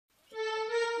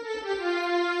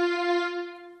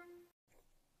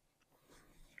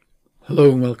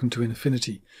Hello and welcome to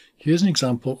Infinity. Here's an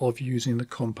example of using the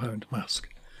compound mask.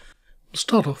 To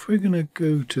start off, we're going to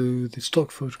go to the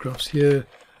stock photographs here,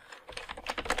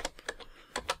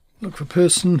 look for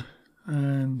person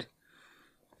and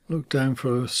look down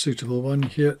for a suitable one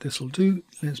here. This will do.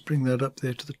 Let's bring that up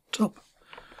there to the top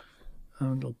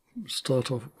and I'll start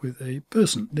off with a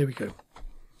person. There we go.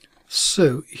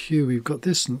 So here we've got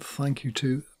this, and thank you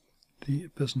to the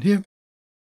person here.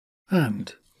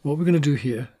 And what we're going to do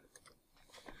here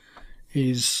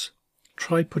is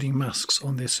try putting masks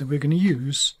on this, and we're going to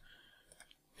use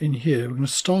in here, we're going to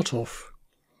start off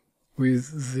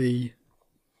with the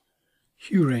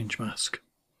Hue Range mask.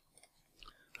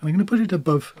 And I'm going to put it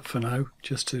above for now,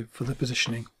 just for the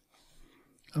positioning.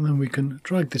 And then we can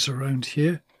drag this around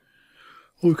here,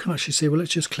 or we can actually say, well,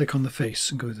 let's just click on the face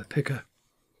and go to the picker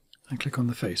and click on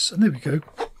the face. And there we go.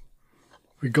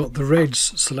 We've got the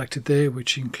reds selected there,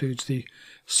 which includes the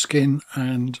skin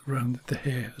and around the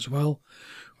hair as well.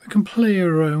 We can play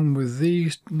around with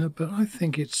these, but I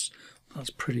think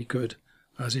that's pretty good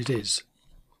as it is.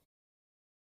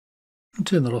 I'll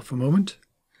turn that off a moment,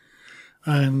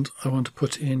 and I want to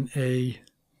put in a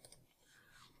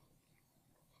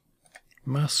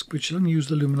mask, which I'm going to use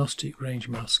the Luminosity range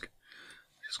mask.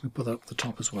 Just going to put that up at the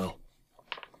top as well.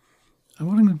 And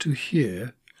what I'm going to do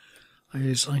here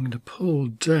is I'm going to pull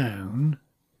down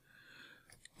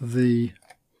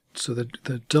so that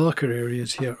the darker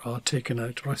areas here are taken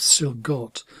out, but I've still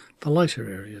got the lighter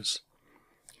areas.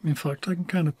 In fact, I can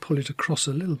kind of pull it across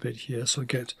a little bit here so I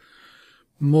get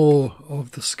more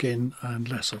of the skin and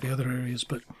less of the other areas,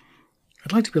 but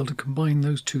I'd like to be able to combine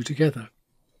those two together.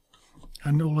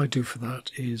 And all I do for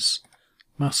that is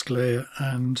mask layer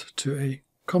and to a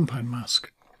compound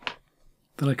mask.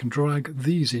 Then I can drag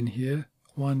these in here,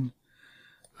 one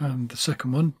and the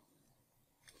second one,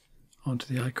 onto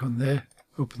the icon there.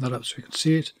 Open that up so we can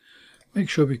see it. Make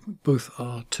sure we both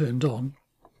are turned on.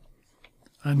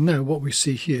 And now what we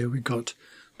see here, we've got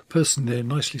the person there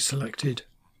nicely selected,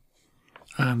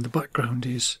 and the background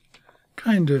is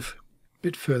kind of a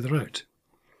bit further out.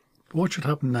 But what should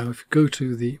happen now, if you go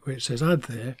to where it says add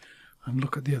there and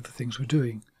look at the other things we're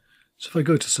doing. So if I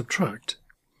go to subtract,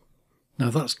 now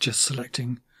that's just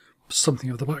selecting something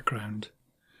of the background.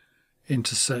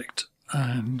 Intersect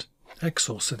and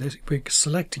exhaust. So we're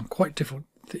selecting quite different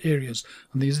areas,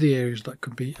 and these are the areas that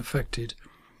could be affected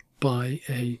by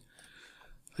a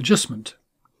adjustment.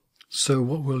 So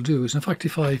what we'll do is, in fact,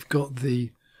 if I've got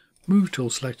the move tool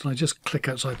selected and I just click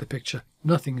outside the picture,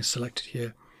 nothing is selected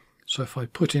here. So if I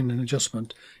put in an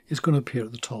adjustment, it's going to appear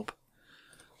at the top.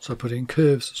 So I put in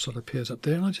curves, so it appears up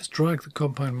there, and I just drag the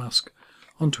compound mask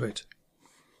onto it.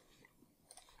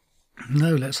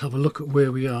 Now let's have a look at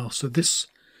where we are. So this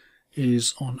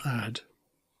is on add.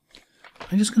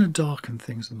 I'm just going to darken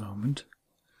things a moment.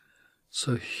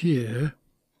 So here,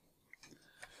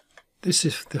 this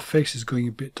is the face is going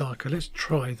a bit darker. Let's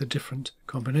try the different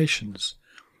combinations.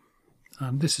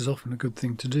 And this is often a good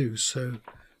thing to do. So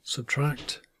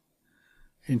subtract,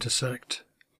 intersect.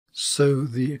 So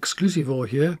the exclusive OR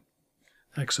here,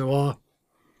 XOR,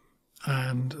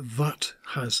 and that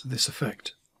has this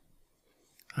effect.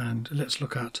 And let's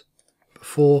look at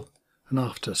before and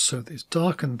after. So it's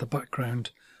darkened the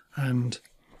background and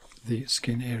the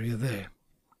skin area there.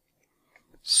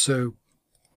 So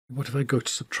what if I go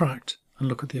to subtract and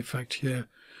look at the effect here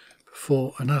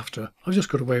before and after? I've just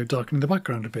got a way of darkening the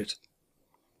background a bit.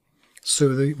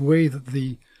 So the way that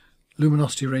the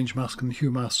Luminosity range mask and the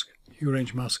Hue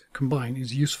Range mask combine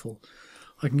is useful.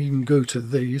 I can even go to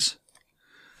these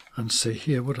and say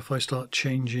here, what if I start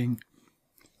changing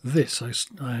this?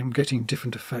 I am getting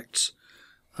different effects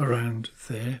around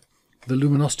there. The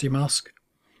Luminosity mask,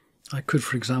 I could,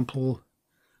 for example,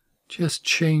 just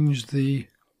change the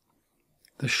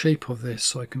shape of this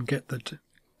so I can get the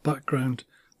background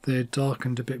there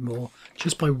darkened a bit more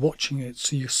just by watching it.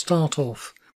 So you start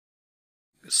off,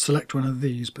 select one of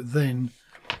these, but then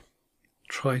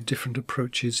try different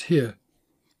approaches here.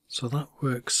 So that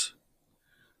works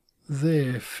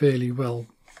there fairly well,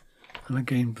 and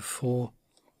again before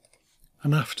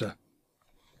and after.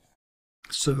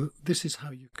 So this is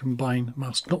how you combine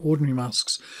masks, not ordinary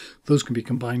masks, those can be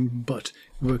combined, but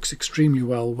it works extremely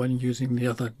well when using the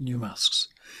other new masks.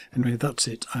 Anyway, that's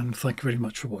it, and thank you very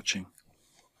much for watching.